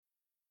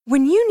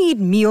When you need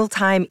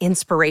mealtime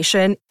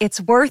inspiration,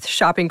 it's worth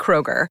shopping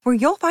Kroger, where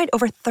you'll find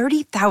over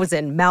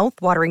 30,000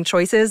 mouth-watering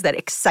choices that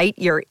excite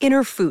your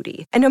inner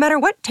foodie. And no matter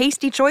what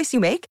tasty choice you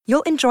make,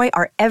 you'll enjoy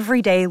our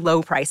everyday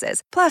low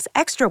prices, plus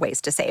extra ways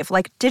to save,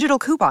 like digital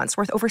coupons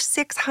worth over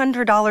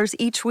 $600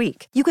 each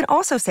week. You can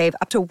also save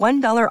up to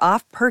 $1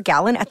 off per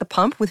gallon at the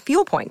pump with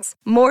fuel points.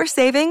 More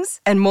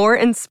savings and more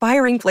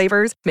inspiring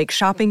flavors make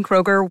shopping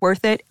Kroger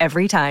worth it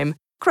every time.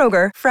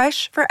 Kroger,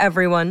 fresh for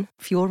everyone.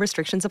 Fuel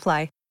restrictions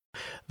apply.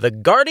 The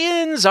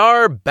Guardians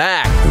are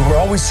back. We were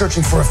always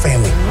searching for a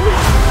family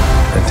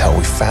until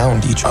we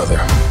found each other.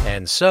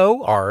 And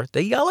so are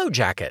the Yellow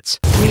Jackets.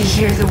 We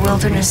hear the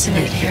wilderness and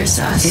it hears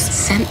us. It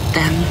sent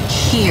them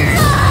here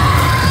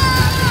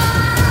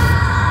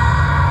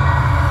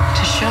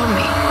To show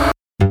me.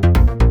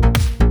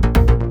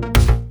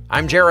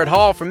 I'm Jared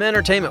Hall from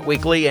Entertainment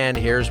Weekly, and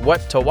here's what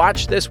to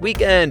watch this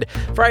weekend.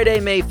 Friday,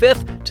 May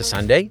 5th to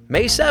Sunday,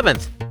 May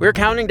 7th. We're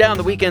counting down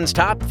the weekend's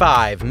top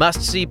 5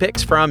 must-see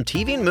picks from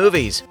TV and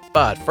movies.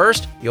 But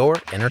first, your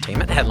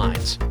entertainment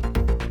headlines.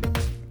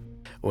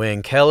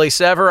 When Kelly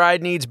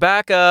Severide needs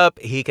backup,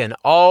 he can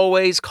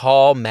always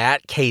call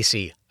Matt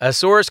Casey. A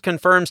source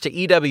confirms to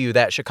EW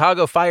that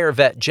Chicago Fire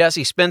vet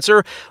Jesse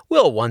Spencer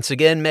will once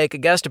again make a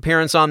guest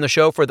appearance on the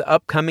show for the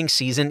upcoming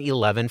season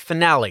 11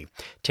 finale.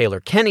 Taylor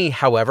Kinney,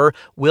 however,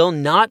 will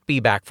not be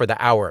back for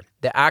the hour.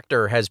 The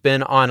actor has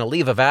been on a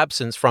leave of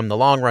absence from the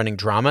long-running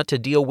drama to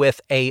deal with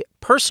a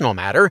personal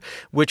matter,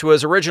 which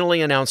was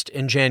originally announced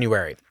in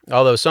January.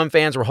 Although some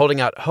fans were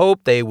holding out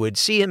hope they would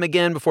see him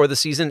again before the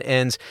season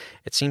ends,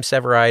 it seems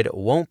Severide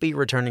won't be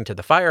returning to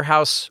the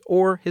firehouse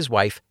or his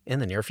wife in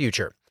the near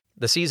future.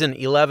 The season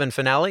 11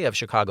 finale of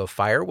Chicago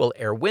Fire will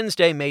air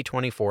Wednesday, May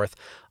 24th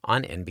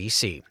on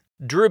NBC.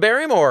 Drew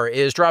Barrymore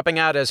is dropping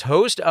out as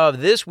host of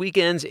this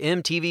weekend's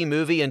MTV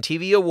Movie and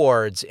TV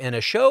Awards in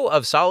a show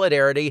of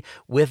solidarity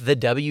with the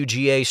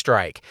WGA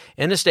strike.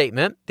 In a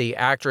statement, the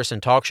actress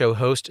and talk show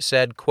host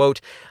said,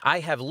 quote, "I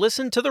have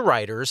listened to the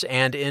writers,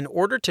 and in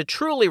order to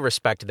truly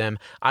respect them,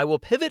 I will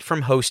pivot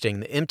from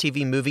hosting the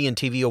MTV Movie and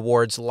TV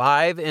Awards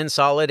live in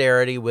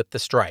solidarity with the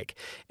strike.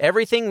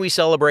 Everything we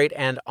celebrate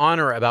and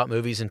honor about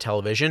movies and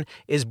television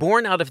is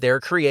born out of their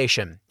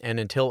creation, and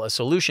until a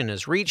solution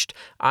is reached,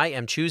 I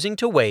am choosing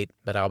to wait,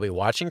 but I'll be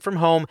watching from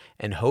home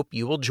and hope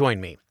you will join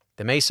me."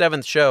 The May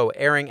 7th show,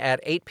 airing at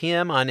 8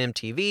 p.m. on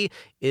MTV,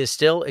 is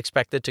still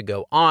expected to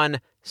go on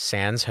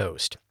sans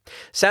host.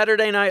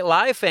 Saturday Night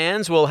Live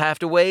fans will have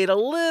to wait a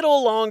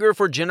little longer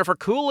for Jennifer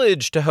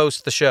Coolidge to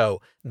host the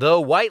show. The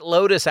White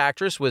Lotus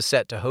actress was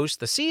set to host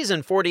the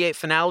season 48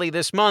 finale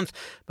this month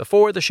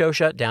before the show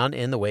shut down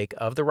in the wake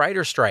of the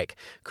writer's strike.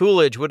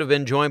 Coolidge would have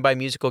been joined by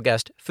musical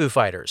guest Foo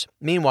Fighters.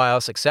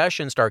 Meanwhile,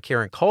 Succession star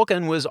Kieran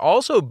Culkin was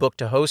also booked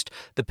to host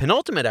the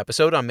penultimate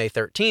episode on May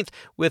 13th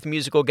with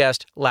musical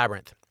guest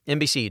Labyrinth.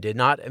 NBC did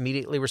not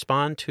immediately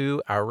respond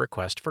to our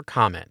request for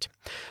comment.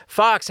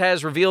 Fox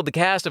has revealed the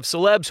cast of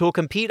celebs who will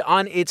compete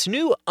on its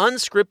new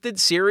unscripted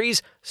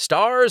series,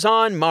 Stars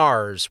on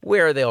Mars,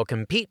 where they'll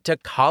compete to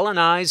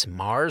colonize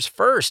Mars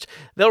first.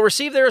 They'll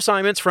receive their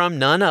assignments from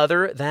none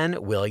other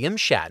than William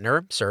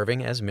Shatner,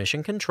 serving as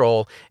mission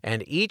control,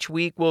 and each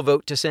week will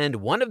vote to send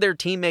one of their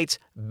teammates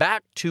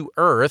back to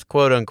Earth,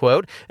 quote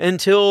unquote,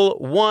 until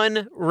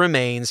one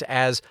remains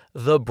as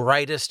the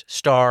brightest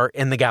star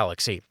in the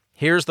galaxy.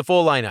 Here's the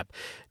full lineup.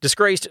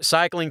 Disgraced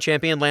cycling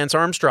champion Lance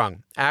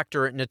Armstrong,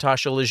 actor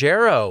Natasha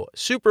Leggero,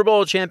 Super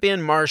Bowl champion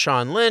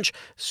Marshawn Lynch,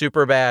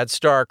 Superbad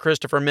star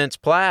Christopher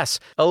Mintz-Plasse,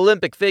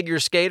 Olympic figure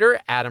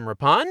skater Adam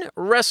Rippon,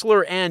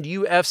 wrestler and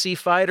UFC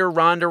fighter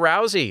Ronda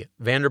Rousey,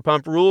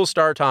 Vanderpump Rules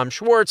star Tom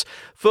Schwartz,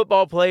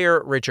 football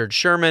player Richard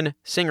Sherman,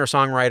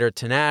 singer-songwriter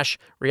Tinashe,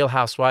 Real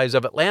Housewives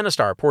of Atlanta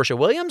star Portia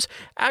Williams,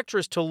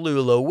 actress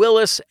Tallulah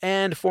Willis,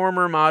 and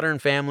former Modern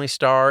Family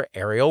star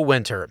Ariel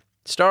Winter.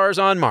 Stars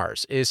on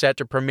Mars is set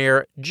to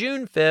premiere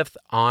June 5th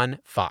on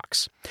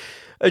Fox.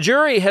 A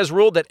jury has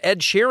ruled that Ed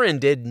Sheeran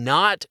did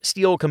not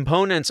steal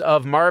components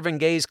of Marvin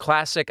Gaye's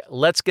classic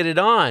Let's Get It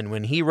On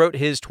when he wrote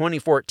his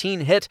 2014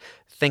 hit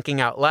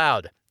Thinking Out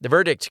Loud. The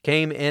verdict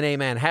came in a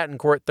Manhattan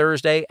court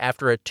Thursday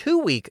after a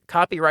 2-week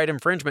copyright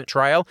infringement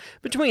trial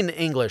between the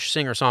English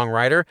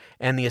singer-songwriter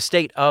and the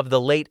estate of the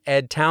late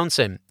Ed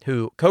Townsend,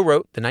 who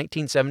co-wrote the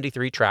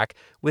 1973 track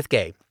with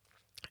Gaye.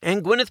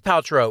 And Gwyneth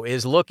Paltrow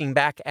is looking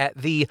back at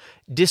the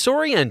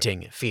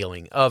disorienting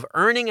feeling of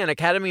earning an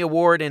Academy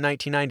Award in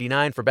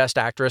 1999 for Best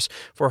Actress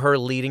for her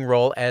leading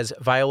role as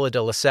Viola de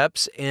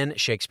Lesseps in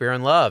Shakespeare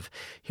in Love.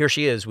 Here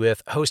she is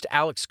with host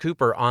Alex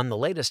Cooper on the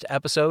latest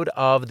episode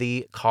of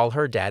the Call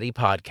Her Daddy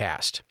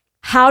podcast.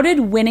 How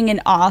did winning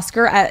an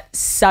Oscar at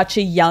such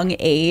a young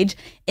age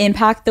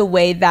impact the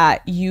way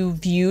that you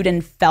viewed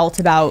and felt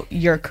about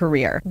your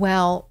career?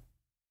 Well,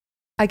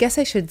 I guess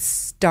I should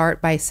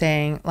start by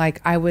saying,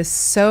 I was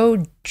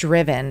so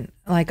driven,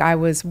 I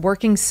was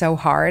working so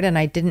hard and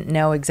I didn't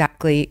know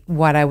exactly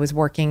what I was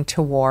working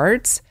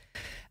towards.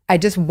 I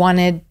just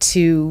wanted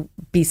to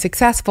be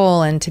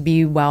successful and to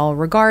be well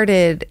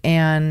regarded.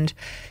 And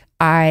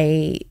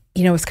I,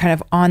 was kind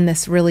of on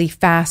this really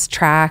fast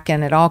track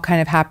and it all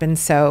kind of happened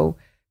so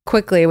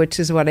quickly, which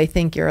is what I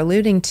think you're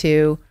alluding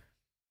to.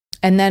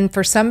 And then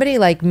for somebody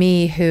like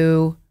me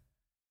who,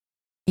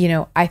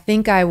 I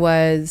think I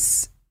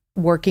was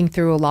working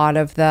through a lot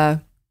of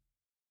the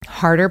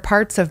harder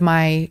parts of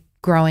my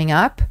growing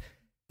up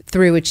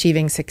through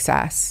achieving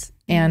success.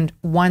 And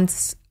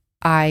once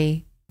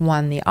I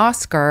won the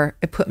Oscar,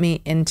 it put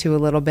me into a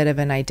little bit of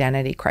an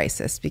identity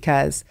crisis,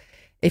 because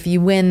if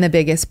you win the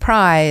biggest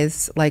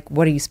prize, like,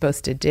 what are you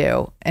supposed to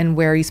do and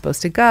where are you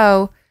supposed to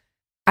go?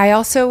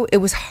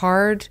 It was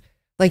hard,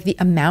 like the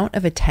amount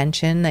of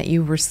attention that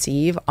you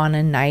receive on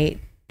a night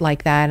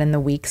like that and the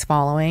weeks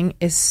following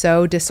is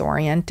so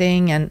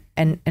disorienting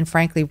and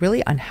frankly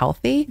really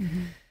unhealthy.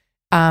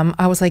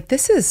 I was like,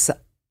 this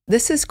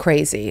is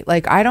crazy.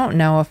 Like, I don't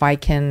know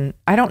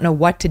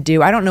what to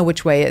do. I don't know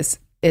which way is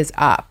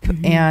up.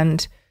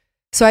 And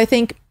so I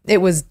think it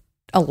was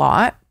a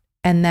lot.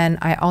 And then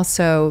I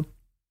also,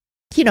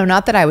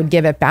 not that I would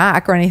give it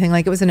back or anything,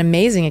 like it was an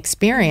amazing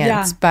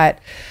experience, but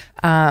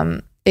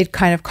it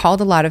kind of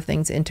called a lot of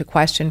things into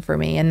question for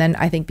me. And then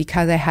I think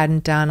because I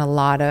hadn't done a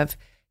lot of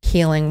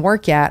healing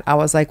work yet, I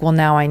was like, well,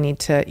 now I need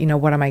to,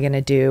 what am I going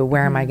to do?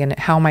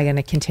 How am I going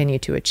to continue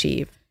to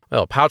achieve?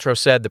 Well, Paltrow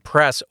said the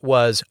press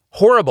was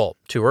horrible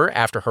to her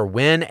after her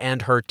win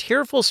and her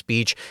tearful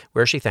speech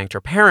where she thanked her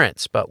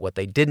parents. But what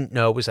they didn't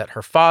know was that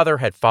her father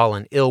had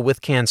fallen ill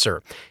with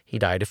cancer. He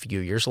died a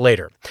few years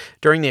later.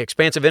 During the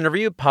expansive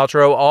interview,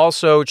 Paltrow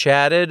also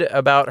chatted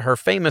about her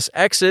famous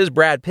exes,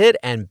 Brad Pitt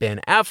and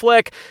Ben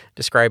Affleck,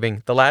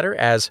 describing the latter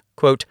as,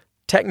 quote,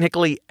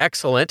 technically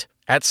excellent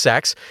at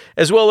sex,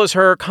 as well as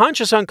her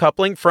conscious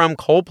uncoupling from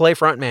Coldplay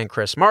frontman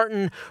Chris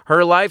Martin,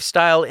 her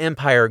lifestyle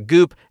empire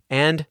Goop,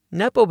 and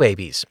Nepo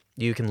babies.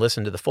 You can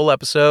listen to the full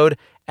episode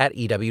at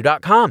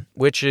EW.com,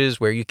 which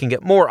is where you can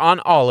get more on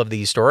all of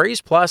these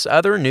stories, plus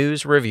other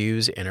news,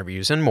 reviews,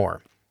 interviews, and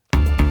more.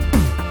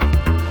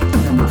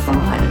 Number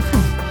 5.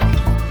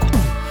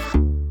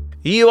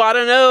 You ought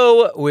to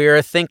know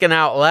we're thinking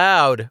out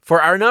loud.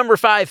 For our number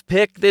 5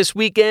 pick this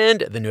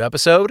weekend, the new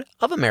episode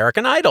of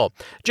American Idol.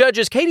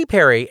 Judges Katy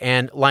Perry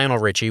and Lionel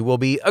Richie will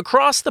be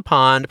across the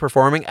pond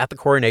performing at the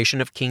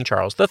coronation of King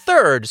Charles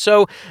III,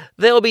 so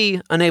they'll be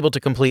unable to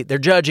complete their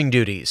judging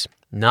duties.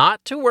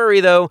 Not to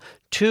worry, though.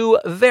 2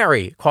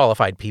 very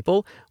qualified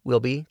people will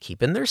be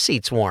keeping their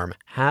seats warm.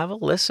 Have a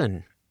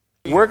listen.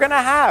 We're going to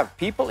have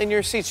people in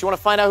your seats. You want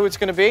to find out who it's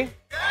going to be?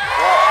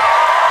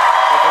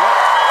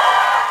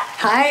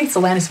 Hi, it's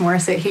Alanis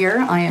Morissette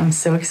here. I am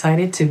so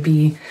excited to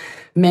be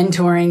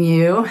mentoring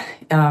you,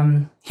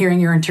 hearing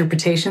your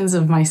interpretations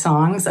of my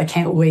songs. I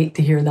can't wait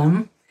to hear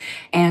them.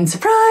 And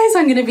surprise,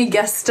 I'm going to be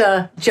guest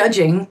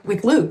judging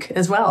with Luke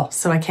as well.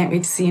 So I can't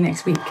wait to see you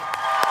next week. That's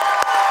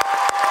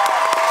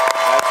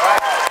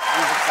right.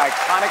 Music's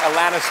iconic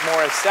Alanis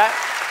Morissette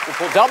will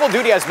pull double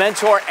duty as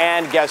mentor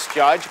and guest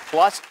judge.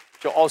 Plus,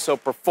 she'll also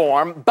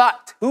perform.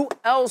 But who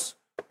else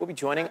will be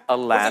joining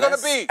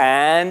Alanis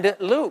and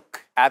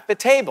Luke at the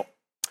table?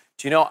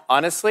 Do you know,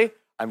 honestly,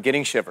 I'm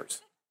getting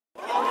shivers.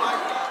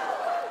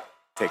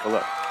 Take a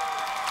look.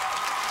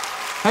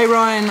 Hey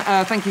Ryan,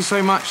 thank you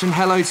so much, and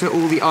hello to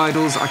all the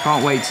idols. I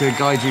can't wait to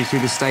guide you through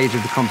the stage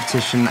of the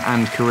competition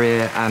and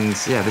career, and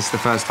yeah, this is the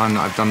first time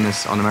that I've done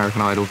this on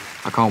American Idol.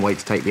 I can't wait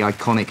to take the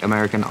iconic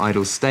American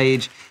Idol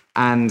stage,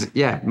 and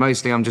yeah,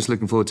 mostly I'm just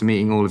looking forward to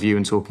meeting all of you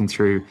and talking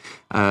through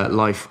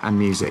life and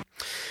music.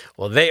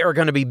 Well, they are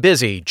going to be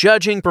busy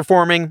judging,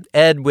 performing,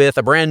 Ed with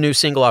a brand new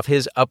single off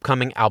his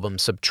upcoming album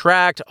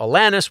Subtract,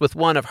 Alanis with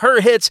one of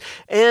her hits,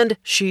 and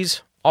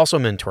she's also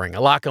mentoring.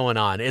 A lot going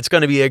on. It's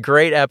going to be a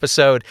great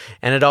episode,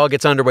 and it all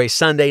gets underway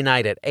Sunday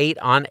night at 8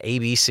 on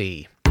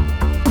ABC.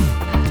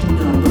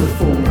 Number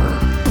 4.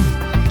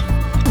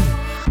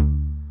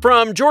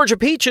 From Georgia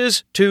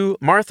Peaches to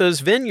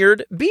Martha's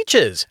Vineyard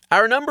Beaches.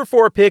 Our number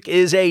 4 pick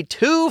is a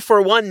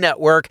 2-for-1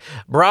 network,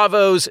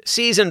 Bravo's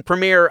season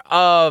premiere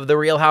of The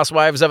Real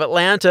Housewives of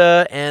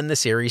Atlanta and the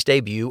series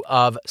debut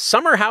of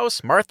Summer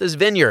House Martha's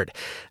Vineyard.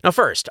 Now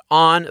first,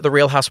 on The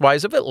Real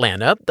Housewives of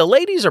Atlanta, the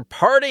ladies are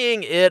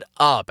partying it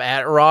up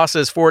at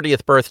Ross's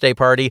 40th birthday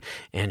party,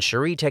 and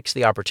Cherie takes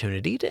the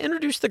opportunity to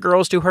introduce the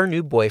girls to her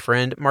new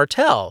boyfriend,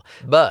 Martell.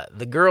 But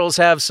the girls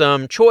have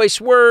some choice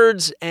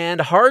words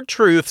and hard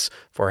truths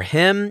for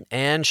him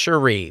and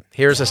Cherie.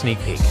 Here's a sneak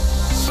peek.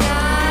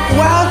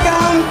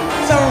 Welcome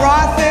to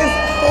Ross's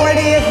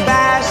 40th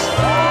bash.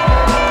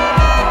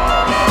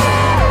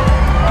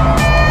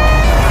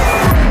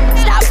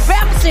 Stop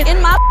bouncing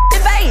in my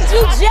face.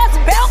 You just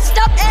bounced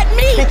up at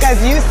me.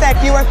 Because you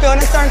said you were feeling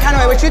a certain kind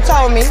of way, what you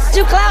told me.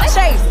 You clout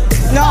chase.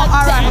 No,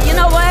 all right. You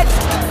know what?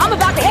 I'm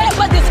about to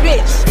headbutt this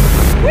bitch.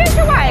 Where's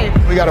your wife?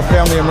 We got a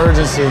family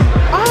emergency.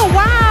 Oh,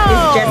 wow.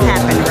 This just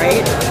happened,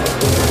 right?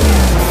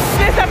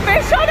 This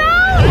official now?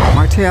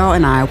 Martell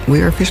and I,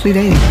 we're officially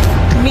dating.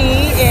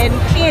 Me and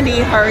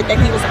Candy heard that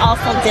he was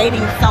also dating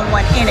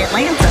someone in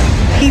Atlanta.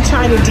 He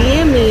tried to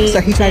DM me.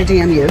 So he tried to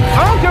DM you.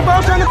 I don't care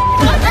about trying to.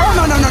 Oh,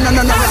 no.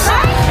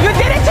 You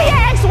did it to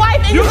your ex-wife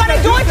and you're going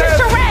to do it to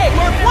Sheree.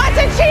 Once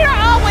a cheater,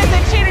 always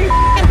a cheater, you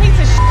f***ing piece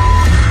of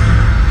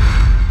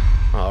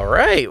shit. All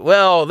right.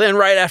 Well, then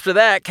right after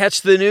that,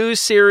 catch the new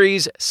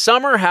series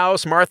Summer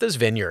House Martha's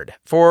Vineyard.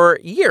 For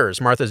years,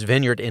 Martha's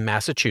Vineyard in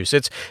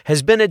Massachusetts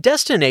has been a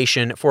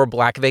destination for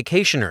Black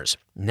vacationers.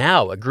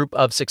 Now, a group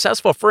of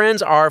successful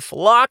friends are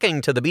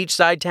flocking to the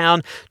beachside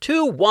town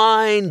to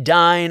wine,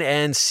 dine,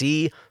 and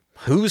see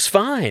who's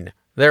fine.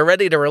 They're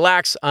ready to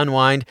relax,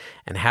 unwind,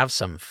 and have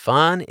some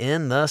fun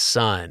in the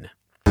sun.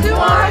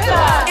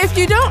 Martha! If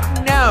you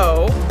don't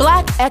know,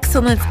 Black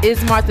excellence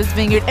is Martha's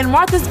Vineyard, and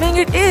Martha's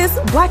Vineyard is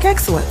Black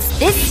excellence.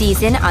 This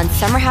season on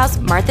Summer House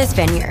Martha's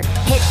Vineyard.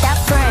 Hit that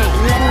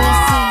frame, let me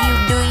see you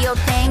do your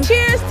thing.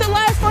 Cheers to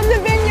life on the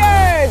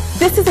vineyard!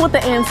 This is what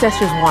the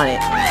ancestors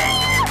wanted.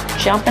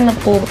 Jump in the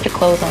pool with your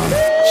clothes on.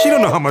 She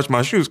don't know how much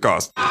my shoes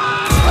cost.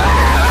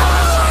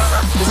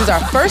 This is our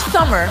first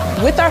summer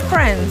with our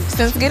friends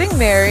since getting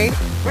married.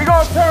 We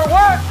gonna turn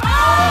what?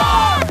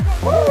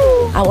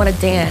 I want to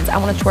dance. I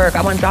want to twerk.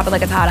 I want to drop it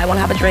like it's hot. I want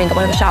to have a drink. I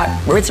want to have a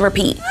shot. Rinse,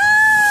 repeat.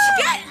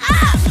 Get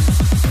up!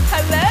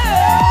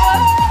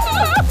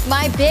 Hello!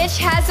 My bitch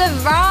has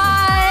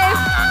arrived.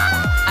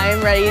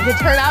 I'm ready to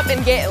turn up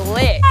and get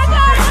lit.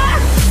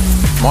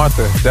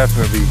 Martha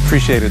definitely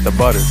appreciated the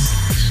butters.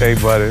 Shea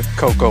butter,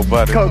 cocoa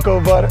butter.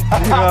 Cocoa butter.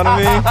 You know what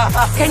I mean?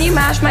 Can you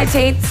mash my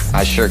tates?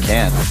 I sure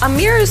can.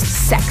 Amir's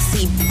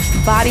sexy.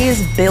 Body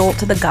is built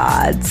to the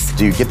gods.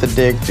 Do you get the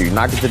dick? Do you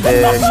not get the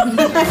dick?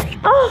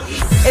 Oh,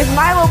 is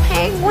Milo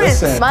paying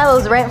rent?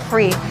 Milo's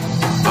rent-free.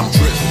 I'm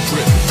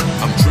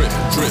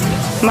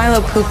dripping.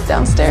 Milo pooped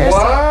downstairs.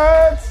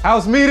 What?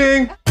 House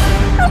meeting.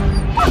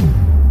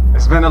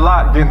 It's been a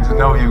lot getting to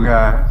know you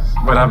guys,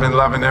 but I've been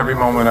loving every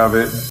moment of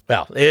it.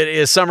 Well, it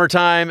is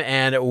summertime,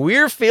 and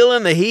we're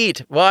feeling the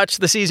heat. Watch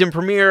the season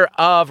premiere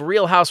of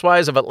Real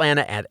Housewives of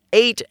Atlanta at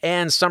 8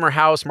 and Summer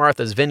House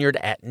Martha's Vineyard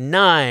at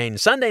 9,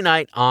 Sunday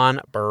night on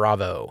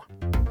Bravo.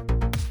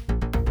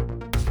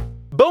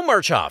 Bo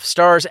Murchoff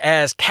stars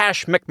as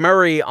Cash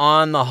McMurray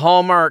on the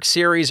Hallmark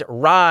series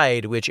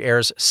Ride, which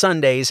airs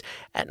Sundays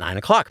at 9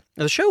 o'clock.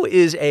 Now, the show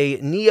is a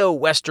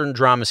neo-Western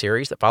drama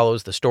series that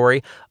follows the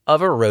story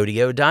of a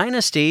rodeo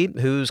dynasty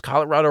whose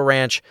Colorado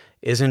ranch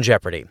is in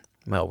jeopardy.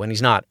 Well, when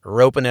he's not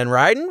roping and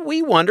riding,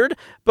 we wondered,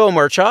 Bo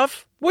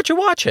Murchoff, what you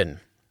watching?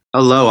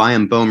 Hello, I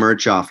am Bo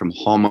Murchoff from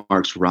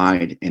Hallmark's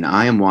Ride, and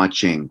I am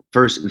watching,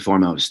 first and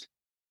foremost,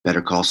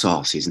 Better Call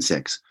Saul, Season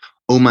 6.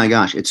 Oh my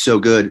gosh, it's so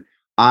good.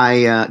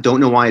 I don't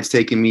know why it's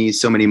taken me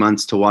so many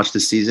months to watch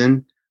this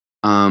season,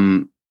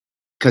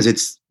 because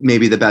it's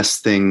maybe the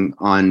best thing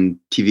on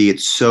TV.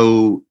 It's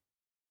so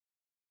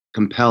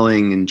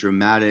compelling and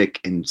dramatic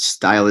and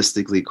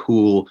stylistically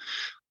cool.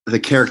 The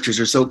characters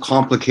are so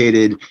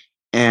complicated,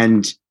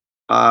 and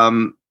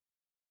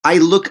I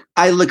look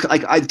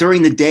like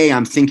during the day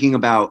I'm thinking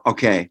about,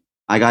 okay,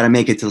 I got to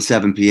make it till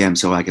 7 p.m.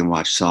 so I can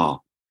watch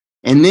Saul,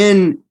 and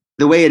then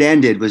the way it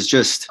ended was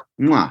just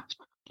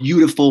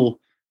beautiful.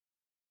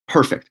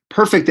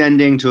 Perfect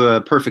ending to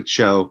a perfect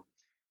show.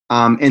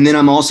 And then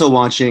I'm also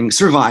watching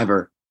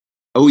Survivor.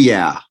 Oh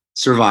yeah,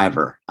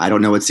 Survivor. I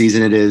don't know what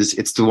season it is.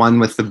 It's the one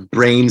with the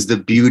brains, the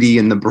beauty,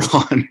 and the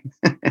brawn.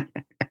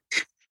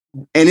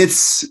 And it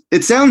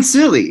sounds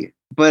silly,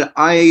 but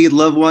I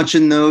love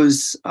watching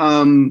those.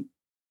 I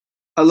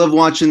love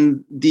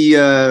watching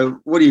the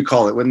what do you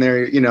call it when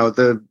they're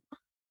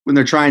when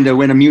they're trying to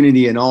win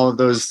immunity and all of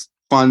those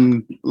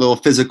fun little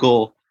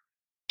physical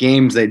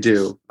games they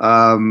do.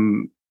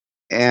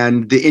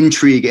 And the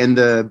intrigue and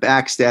the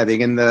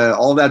backstabbing and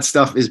all that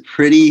stuff is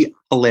pretty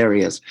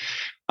hilarious.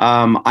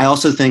 I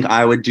also think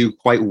I would do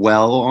quite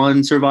well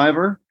on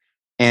Survivor.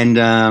 And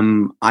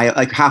I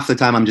like half the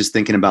time I'm just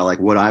thinking about like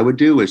what I would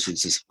do, which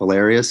is just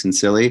hilarious and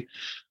silly.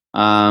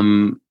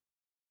 And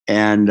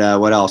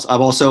what else?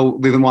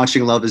 We've been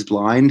watching Love is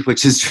Blind,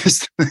 which is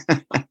just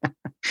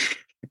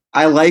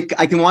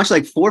I can watch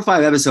like 4 or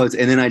 5 episodes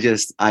and then I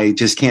just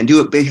can't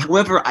do it. But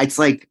however, it's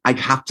like I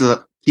have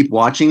to keep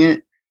watching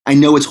it. I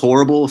know it's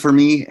horrible for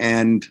me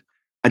and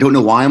I don't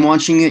know why I'm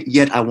watching it,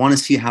 yet I want to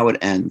see how it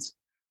ends.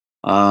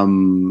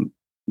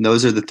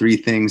 Those are the 3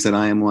 things that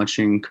I am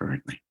watching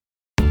currently.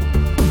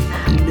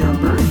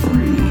 Number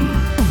 3.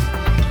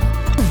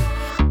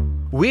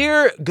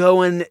 We're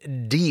going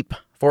deep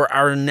for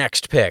our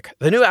next pick.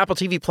 The new Apple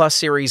TV Plus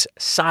series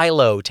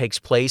Silo takes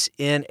place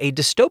in a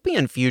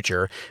dystopian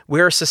future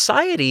where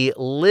society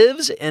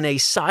lives in a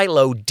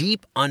silo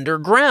deep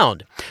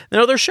underground.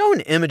 Now, they're showing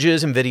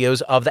images and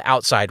videos of the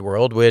outside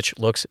world, which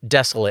looks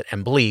desolate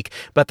and bleak,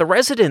 but the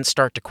residents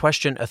start to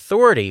question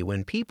authority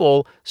when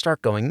people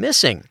start going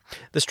missing.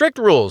 The strict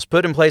rules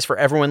put in place for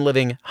everyone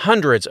living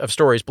hundreds of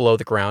stories below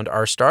the ground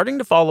are starting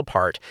to fall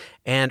apart,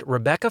 and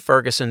Rebecca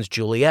Ferguson's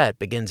Juliet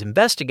begins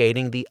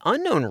investigating the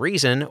unknown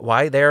reason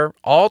why they're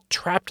all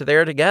trapped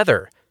there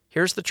together.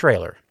 Here's the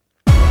trailer.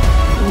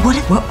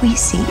 What we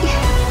see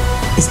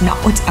is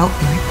not what's out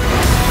there.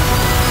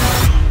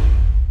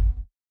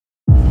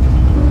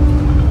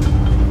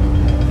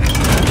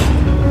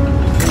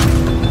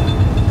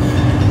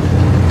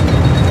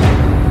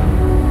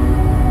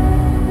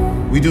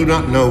 We do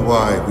not know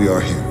why we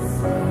are here.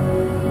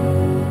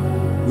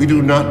 We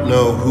do not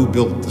know who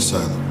built the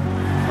silo.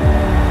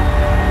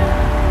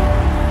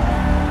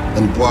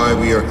 and why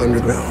we are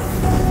underground.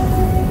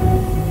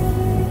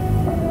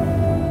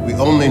 We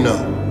only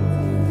know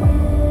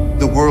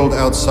the world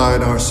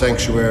outside our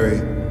sanctuary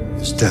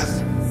is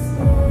death.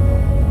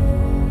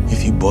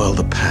 If you boil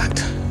the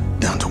pact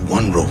down to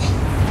one rule,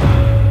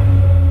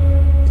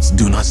 it's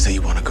do not say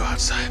you want to go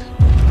outside.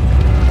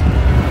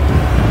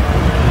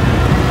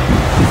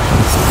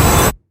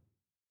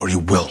 Or you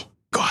will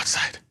go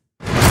outside.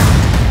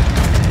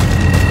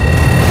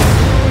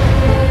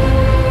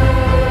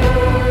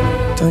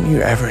 Don't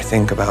you ever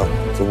think about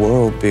the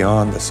world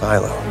beyond the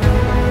silo?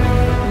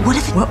 What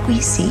if what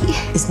we see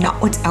is not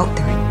what's out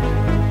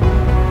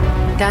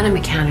there? Down in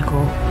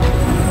mechanical,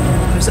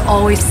 there's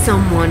always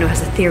someone who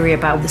has a theory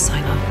about the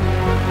silo.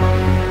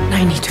 And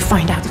I need to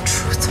find out the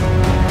truth.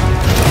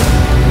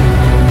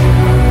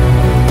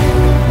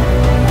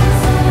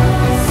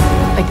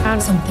 I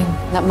found something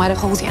that might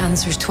hold the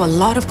answers to a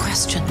lot of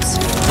questions.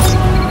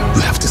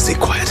 You have to stay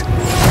quiet.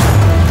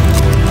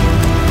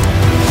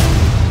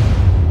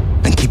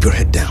 And keep your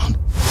head down.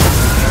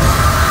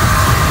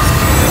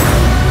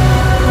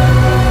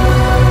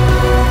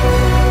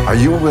 Are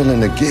you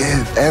willing to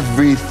give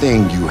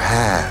everything you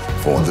have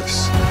for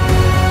this?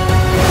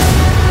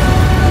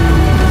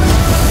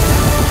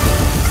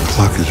 The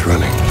clock is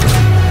running.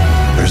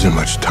 There isn't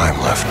much time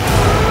left.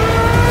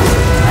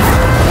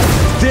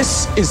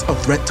 This is a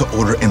threat to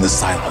order in the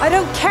silo. I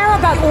don't care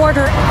about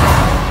order.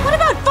 What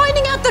about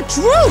finding out the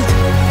truth?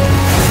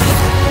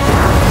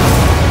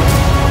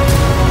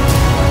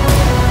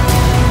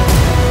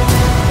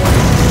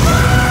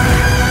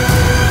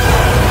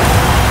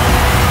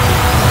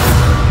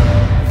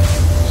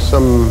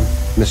 Some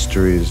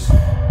mysteries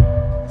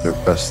are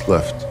best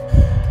left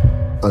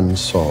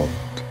unsolved.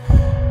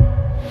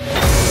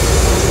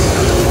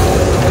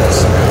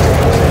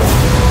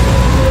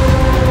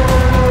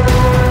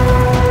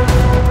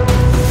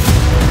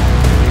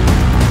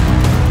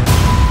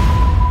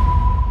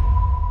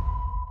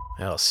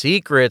 Well,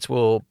 secrets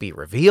will be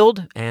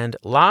revealed and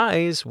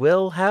lies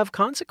will have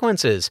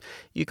consequences.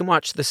 You can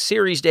watch the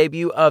series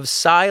debut of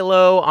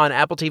Silo on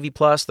Apple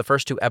TV+. The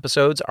first 2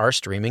 episodes are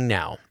streaming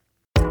now.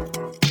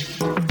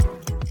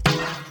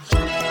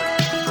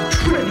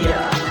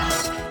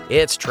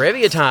 It's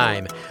trivia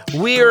time.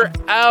 We're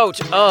out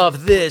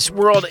of this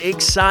world,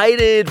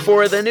 excited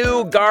for the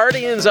new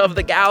Guardians of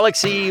the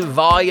Galaxy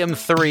Volume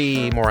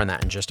 3. More on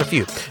that in just a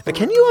few. But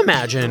can you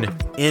imagine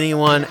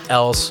anyone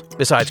else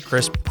besides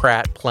Chris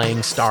Pratt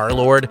playing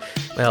Star-Lord?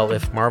 Well,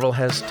 if Marvel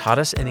has taught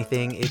us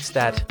anything, it's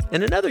that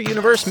in another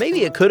universe,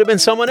 maybe it could have been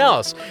someone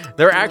else.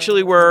 There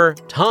actually were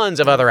tons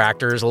of other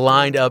actors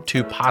lined up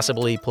to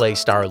possibly play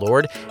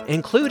Star-Lord,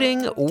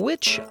 including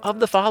which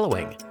of the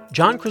following?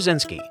 John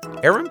Krasinski,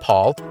 Aaron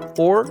Paul,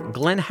 or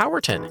Glenn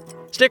Howerton?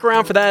 Stick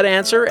around for that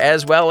answer,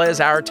 as well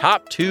as our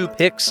top 2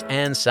 picks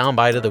and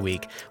soundbite of the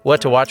week.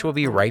 What to Watch will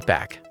be right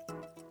back.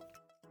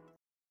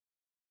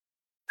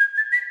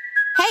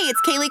 Hey,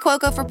 it's Kaylee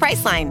Cuoco for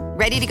Priceline.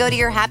 Ready to go to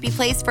your happy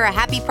place for a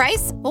happy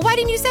price? Well, why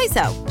didn't you say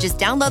so? Just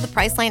download the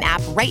Priceline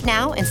app right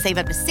now and save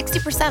up to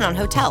 60% on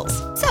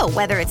hotels. So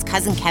whether it's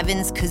Cousin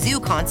Kevin's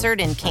Kazoo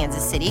Concert in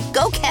Kansas City,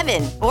 go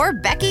Kevin, or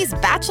Becky's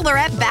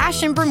Bachelorette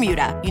Bash in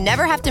Bermuda, you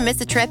never have to miss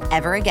a trip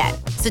ever again.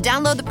 So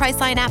download the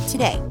Priceline app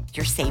today.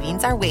 Your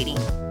savings are waiting.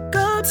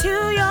 Go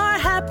to your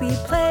happy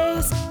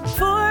place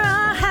for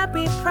a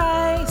happy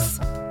price.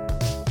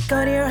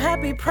 Go to your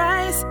happy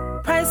price,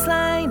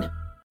 Priceline.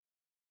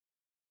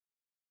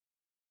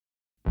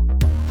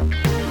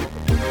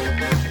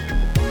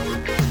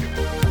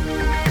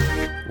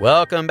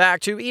 Welcome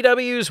back to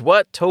EW's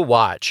What to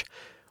Watch.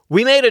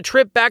 We made a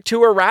trip back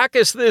to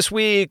Arrakis this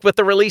week with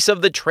the release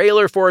of the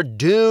trailer for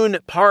Dune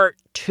Part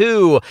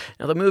 2.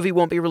 Now, the movie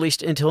won't be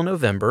released until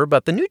November,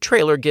 but the new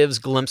trailer gives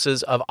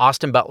glimpses of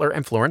Austin Butler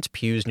and Florence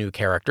Pugh's new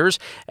characters,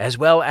 as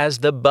well as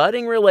the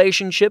budding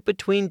relationship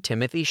between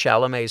Timothée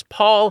Chalamet's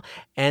Paul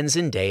and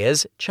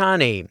Zendaya's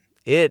Chani.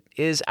 It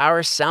is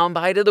our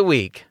soundbite of the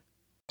week.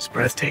 It's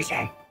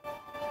breathtaking.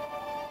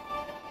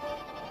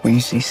 When you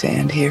see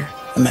sand here,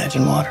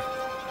 imagine water.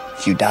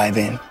 If you dive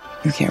in,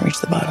 you can't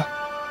reach the bottom.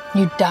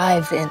 You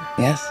dive in.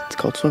 Yes, it's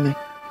called swimming.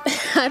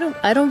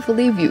 I don't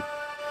believe you.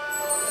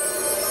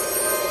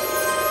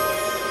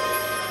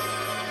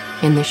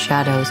 In the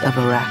shadows of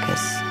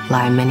Arrakis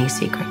lie many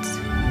secrets.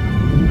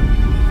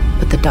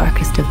 But the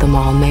darkest of them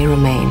all may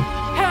remain.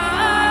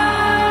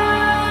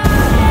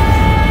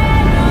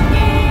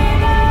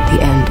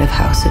 The end of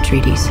House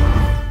Atreides.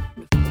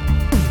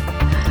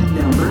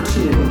 Number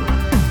 2.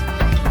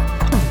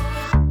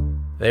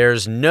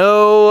 There's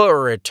no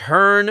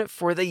return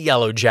for the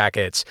Yellow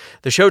Jackets.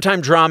 The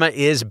Showtime drama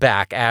is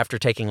back after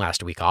taking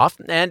last week off,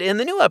 and in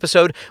the new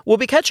episode, we'll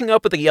be catching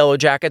up with the Yellow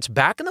Jackets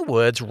back in the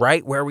woods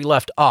right where we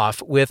left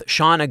off with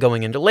Shauna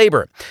going into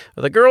labor.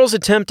 The girls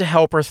attempt to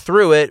help her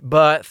through it,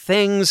 but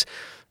things,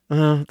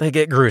 they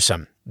get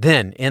gruesome.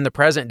 Then, in the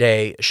present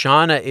day,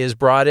 Shauna is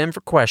brought in for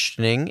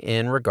questioning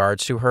in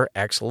regards to her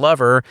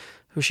ex-lover,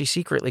 who she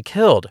secretly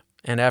killed.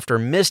 And after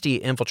Misty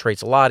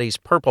infiltrates Lottie's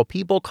Purple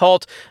People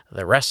cult,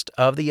 the rest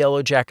of the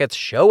Yellow Jackets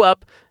show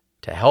up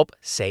to help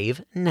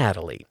save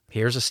Natalie.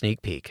 Here's a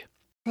sneak peek.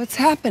 What's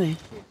happening?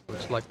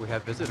 Looks like we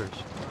have visitors.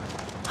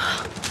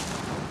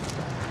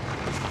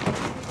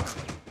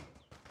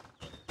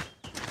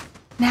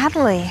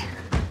 Natalie.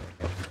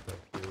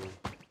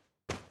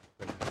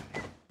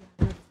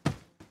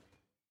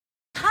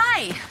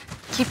 Hi.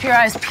 Keep your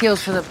eyes peeled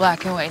for the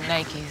black and white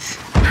Nikes.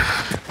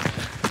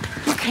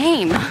 Who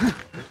came?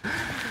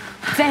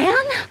 Van?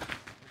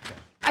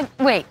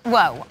 Wait,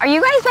 whoa. Are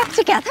you guys back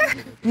together?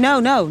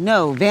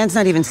 No. Van's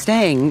not even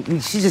staying.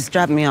 She's just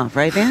dropping me off,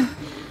 right, Van?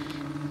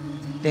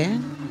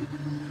 Van?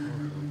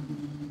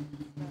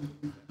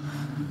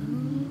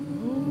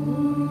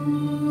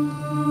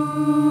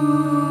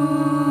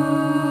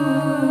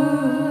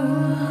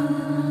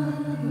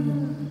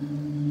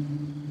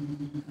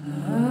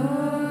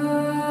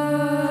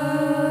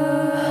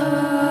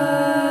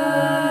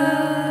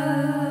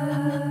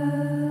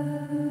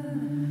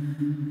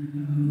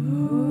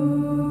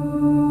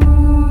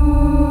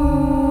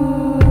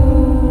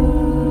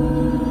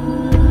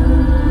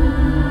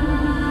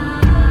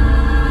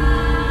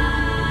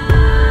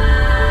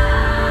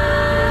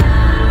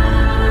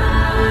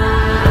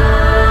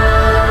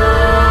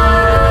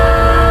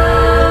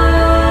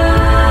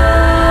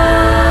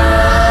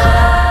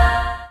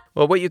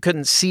 Well, what you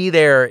couldn't see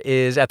there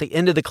is at the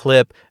end of the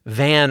clip,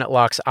 Van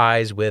locks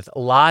eyes with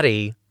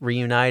Lottie,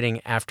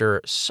 reuniting after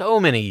so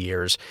many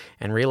years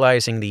and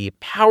realizing the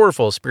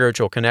powerful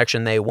spiritual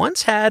connection they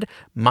once had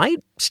might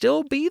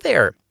still be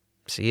there.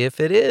 See if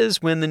it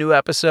is when the new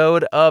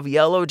episode of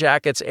Yellow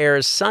Jackets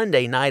airs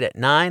Sunday night at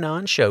 9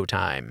 on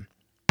Showtime.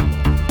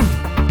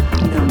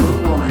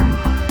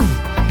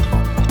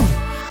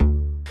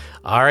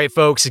 All right,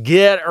 folks,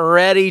 get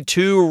ready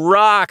to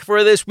rock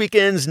for this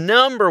weekend's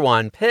number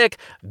one pick,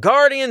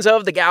 Guardians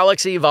of the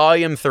Galaxy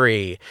Volume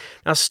 3.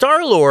 Now,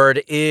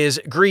 Star-Lord is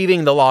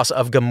grieving the loss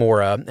of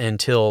Gamora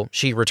until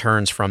she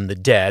returns from the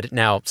dead,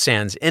 now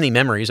sans any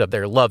memories of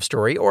their love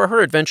story or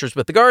her adventures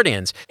with the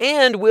Guardians.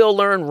 And we'll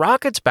learn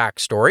Rocket's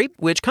backstory,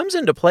 which comes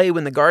into play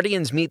when the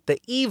Guardians meet the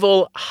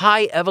evil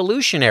High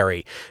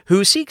Evolutionary,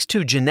 who seeks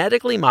to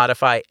genetically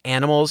modify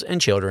animals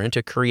and children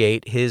to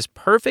create his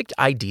perfect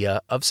idea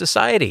of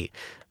society.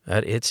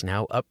 But it's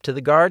now up to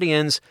the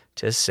Guardians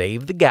to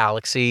save the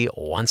galaxy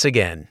once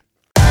again.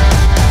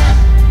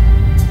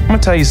 I'm gonna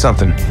tell you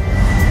something.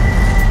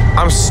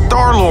 I'm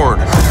Star-Lord.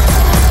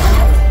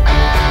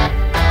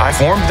 I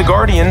formed the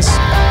Guardians.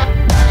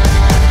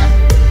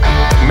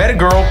 Met a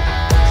girl,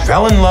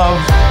 fell in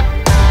love.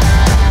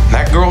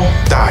 That girl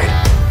died,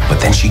 but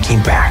then she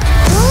came back.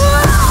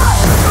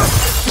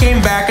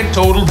 Came back a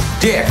total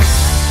dick.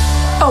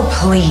 Oh,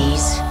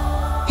 please.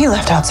 He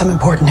left out some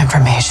important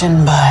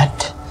information,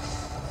 but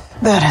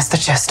that is the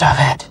gist of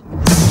it.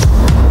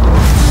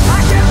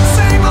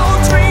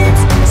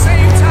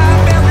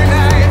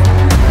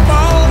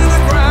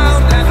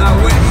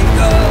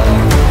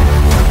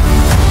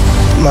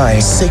 My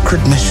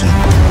sacred mission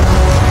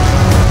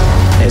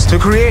is to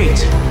create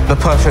the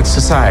perfect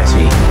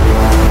society.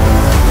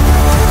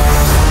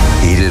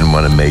 He didn't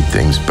want to make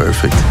things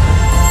perfect.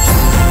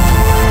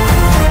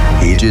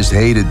 He just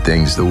hated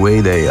things the way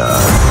they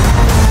are.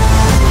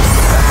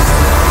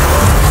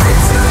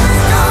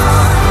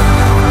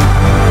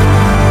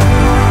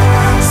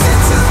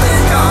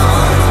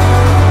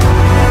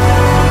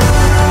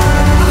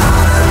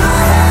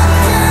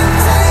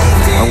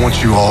 I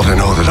want you all to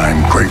know that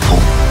I'm grateful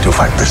to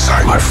fight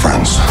beside my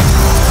friends.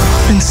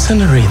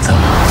 Incinerate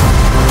them.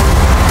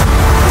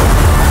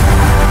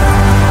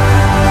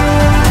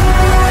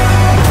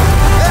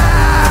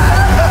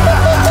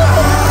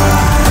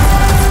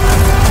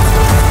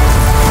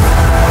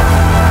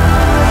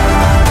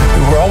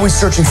 We were always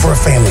searching for a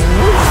family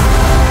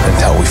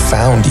until we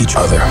found each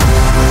other.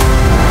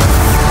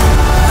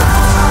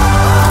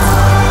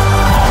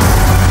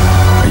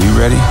 Are you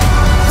ready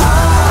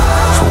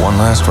for one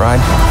last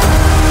ride?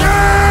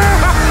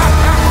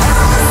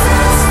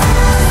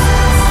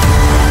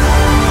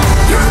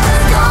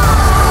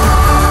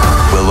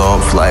 We'll all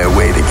fly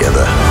away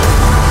together.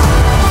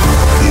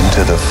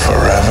 Into the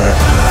forever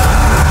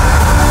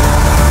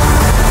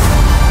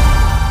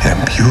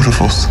and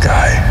beautiful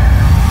sky.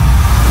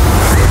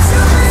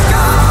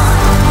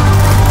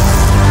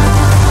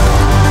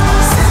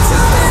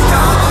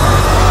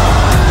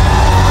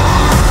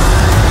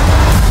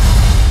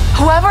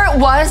 Whoever it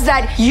was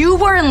that you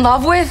were in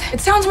love with, it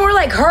sounds more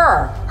like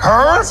her.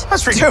 Her?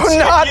 That's ridiculous. Do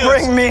not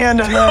bring me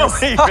into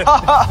this.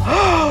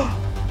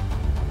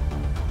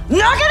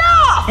 Knock it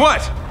off!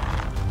 What?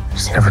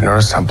 Just never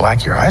noticed how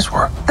black your eyes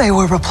were. They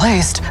were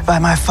replaced by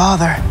my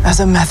father as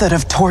a method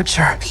of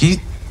torture. He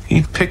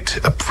picked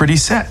a pretty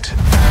set.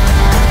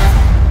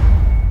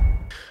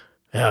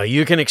 Now,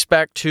 you can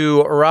expect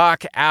to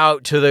rock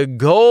out to the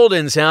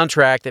golden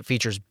soundtrack that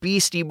features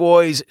Beastie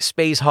Boys,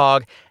 Space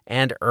Hog,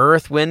 and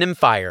Earth, Wind, and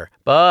Fire.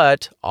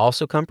 But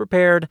also come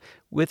prepared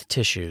with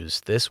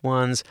tissues. This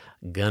one's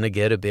gonna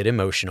get a bit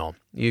emotional.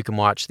 You can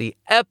watch the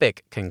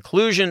epic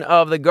conclusion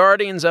of the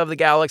Guardians of the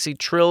Galaxy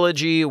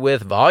trilogy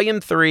with Volume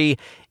 3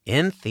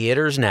 in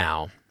theaters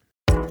now.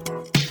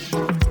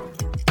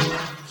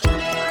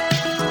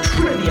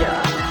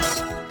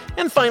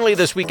 finally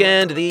this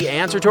weekend, the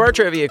answer to our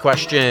trivia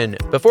question.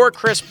 Before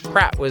Chris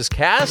Pratt was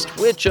cast,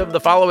 which of the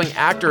following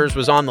actors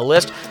was on the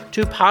list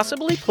to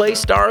possibly play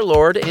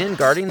Star-Lord in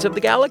Guardians of the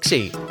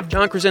Galaxy?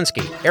 John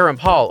Krasinski, Aaron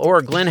Paul,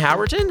 or Glenn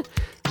Howerton?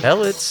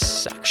 Well,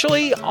 it's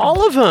actually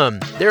all of them.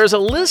 There's a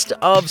list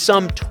of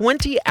some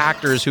 20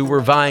 actors who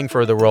were vying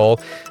for the role,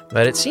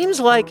 but it seems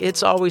like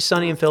It's Always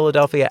Sunny in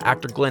Philadelphia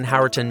actor Glenn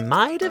Howerton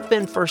might have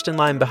been first in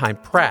line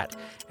behind Pratt.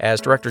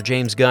 As director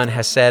James Gunn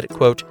has said,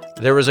 quote,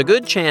 "There was a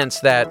good chance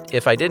that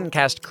if I didn't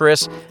cast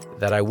Chris,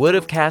 that I would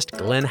have cast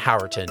Glenn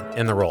Howerton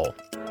in the role."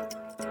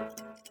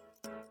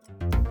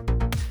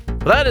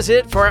 Well, that is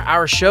it for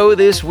our show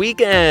this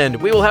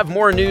weekend. We will have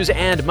more news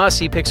and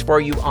must-see picks for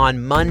you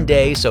on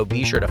Monday, so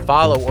be sure to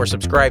follow or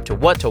subscribe to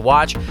What to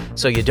Watch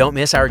so you don't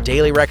miss our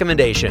daily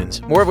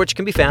recommendations, more of which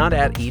can be found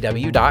at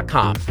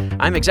EW.com.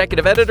 I'm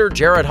Executive Editor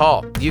Jared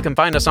Hall. You can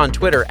find us on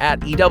Twitter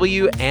at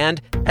EW and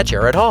at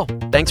Jared Hall.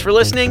 Thanks for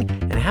listening,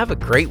 and have a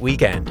great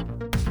weekend.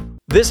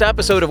 This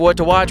episode of What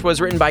to Watch was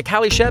written by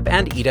Callie Shep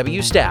and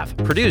EW staff,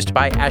 produced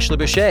by Ashley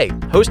Boucher,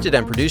 hosted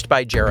and produced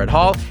by Jared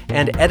Hall,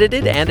 and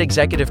edited and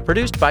executive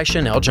produced by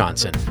Chanel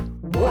Johnson.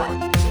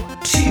 What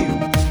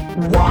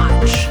to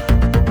Watch.